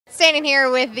Standing here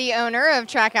with the owner of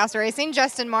Trackhouse Racing,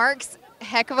 Justin Marks.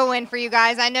 Heck of a win for you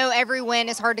guys. I know every win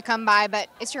is hard to come by, but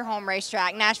it's your home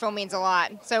racetrack. Nashville means a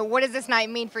lot. So what does this night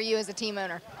mean for you as a team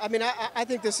owner? I mean, I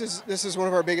think this is one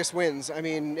of our biggest wins. I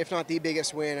mean, if not the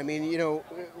biggest win. I mean, you know,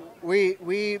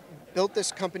 we built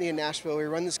this company in Nashville. We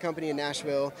run this company in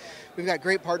Nashville. We've got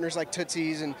great partners like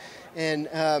Tootsie's, and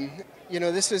you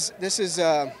know, this is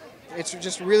it's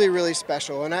just really, really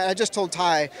special. And I just told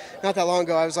Ty not that long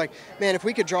ago, I was like, man, if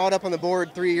we could draw it up on the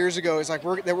board 3 years ago, it's like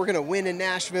we're going to win in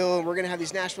Nashville, and we're going to have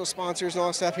these Nashville sponsors and all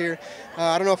that stuff here.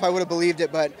 I don't know if I would have believed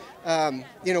it, but,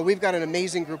 you know, we've got an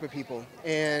amazing group of people.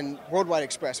 And Worldwide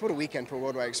Express, what a weekend for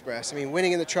Worldwide Express. I mean,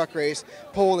 winning in the truck race,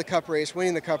 pole in the cup race,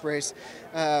 winning the cup race.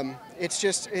 It's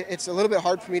a little bit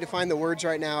hard for me to find the words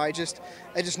right now. I just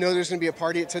know there's going to be a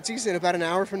party at Tootsie's in about an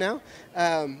hour from now.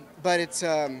 But it's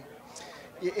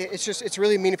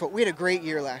really meaningful. We had a great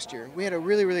year last year. We had a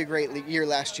really, really great year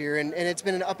last year, and it's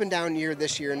been an up and down year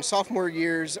this year. And sophomore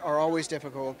years are always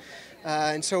difficult,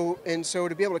 and so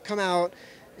to be able to come out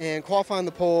and qualify on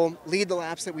the pole, lead the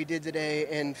laps that we did today,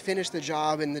 and finish the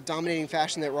job in the dominating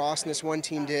fashion that Ross and this one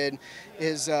team did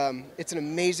is it's an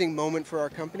amazing moment for our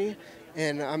company.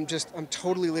 And I'm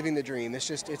totally living the dream.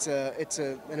 It's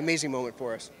an amazing moment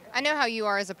for us. I know how you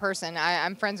are as a person.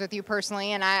 I'm friends with you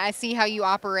personally, and I see how you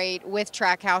operate with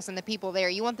Trackhouse and the people there.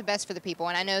 You want the best for the people,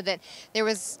 and I know that there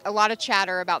was a lot of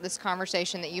chatter about this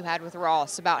conversation that you had with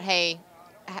Ross about, hey,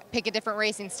 pick a different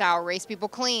racing style, race people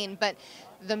clean. But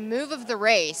the move of the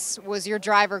race was your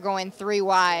driver going 3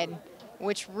 wide,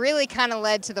 which really kind of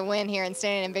led to the win here and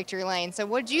standing in victory lane. So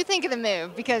what did you think of the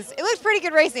move? Because it looks pretty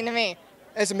good racing to me.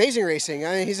 It's amazing racing.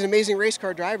 I mean, he's an amazing race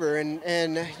car driver,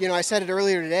 and you know, I said it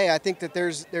earlier today. I think that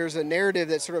there's a narrative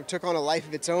that sort of took on a life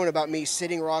of its own about me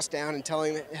sitting Ross down and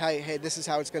telling him, hey, this is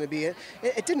how it's going to be.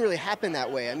 It didn't really happen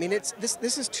that way. I mean,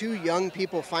 this is 2 young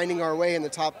people finding our way in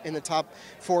the top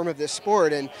form of this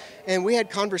sport, and we had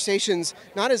conversations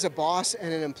not as a boss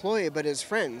and an employee, but as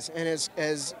friends and as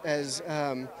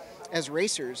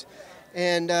racers,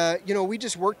 and you know, we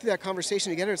just worked through that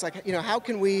conversation together. It's like, you know, how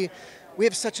can we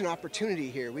have such an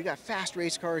opportunity here. We got fast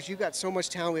race cars. You've got so much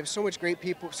talent. We have so many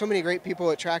great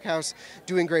people at Trackhouse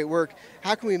doing great work.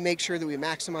 How can we make sure that we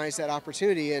maximize that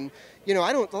opportunity? And you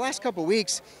know, the last couple of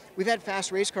weeks, we've had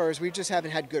fast race cars. We just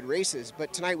haven't had good races.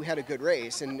 But tonight we had a good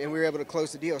race, and we were able to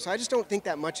close the deal. So I just don't think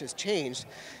that much has changed.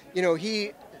 You know,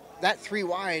 that 3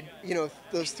 wide, you know,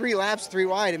 those 3 laps, 3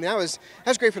 wide. I mean, that was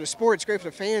great for the sport. It's great for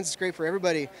the fans. It's great for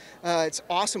everybody. It's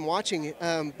awesome watching.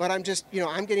 But I'm just, you know,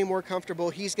 I'm getting more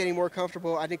comfortable. He's getting more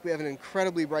comfortable. I think we have an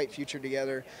incredibly bright future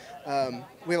together. We have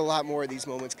a lot more of these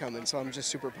moments coming, so I'm just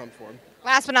super pumped for him.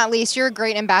 Last but not least, you're a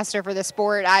great ambassador for the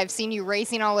sport. I've seen you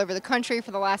racing all over the country for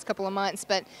the last couple of months,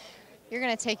 but you're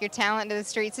going to take your talent to the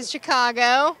streets of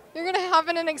Chicago. You're going to hop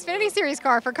in an Xfinity Series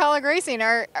car for College Racing.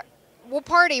 We'll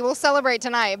party, we'll celebrate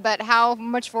tonight, but how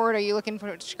much forward are you looking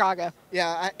for Chicago?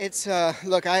 Yeah, it's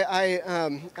look,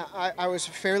 I was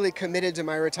fairly committed to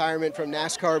my retirement from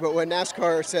NASCAR, but when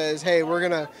NASCAR says, hey, we're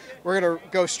gonna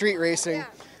go street racing, yeah.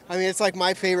 I mean, it's like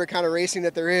my favorite kind of racing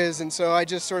that there is, and so I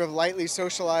just sort of lightly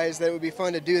socialized that it would be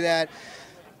fun to do that.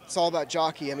 It's all about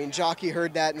Jockey. I mean, Jockey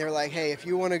heard that, and they're like, hey, if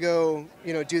you want to go,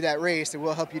 you know, do that race, then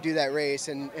we'll help you do that race,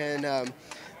 and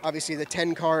obviously the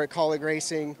 10 car at College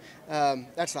Racing,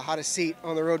 that's the hottest seat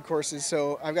on the road courses,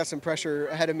 so I've got some pressure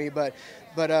ahead of me, but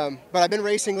I've been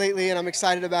racing lately and I'm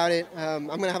excited about it. I'm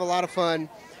going to have a lot of fun.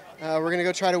 We're going to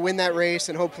go try to win that race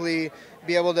and hopefully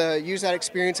be able to use that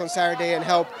experience on Saturday and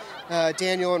help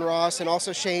Daniel and Ross and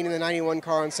also Shane in the 91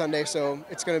 car on Sunday, so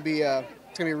it's going to be a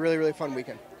really, really fun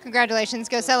weekend. Congratulations.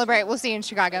 Go celebrate. We'll see you in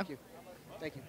Chicago. Thank you.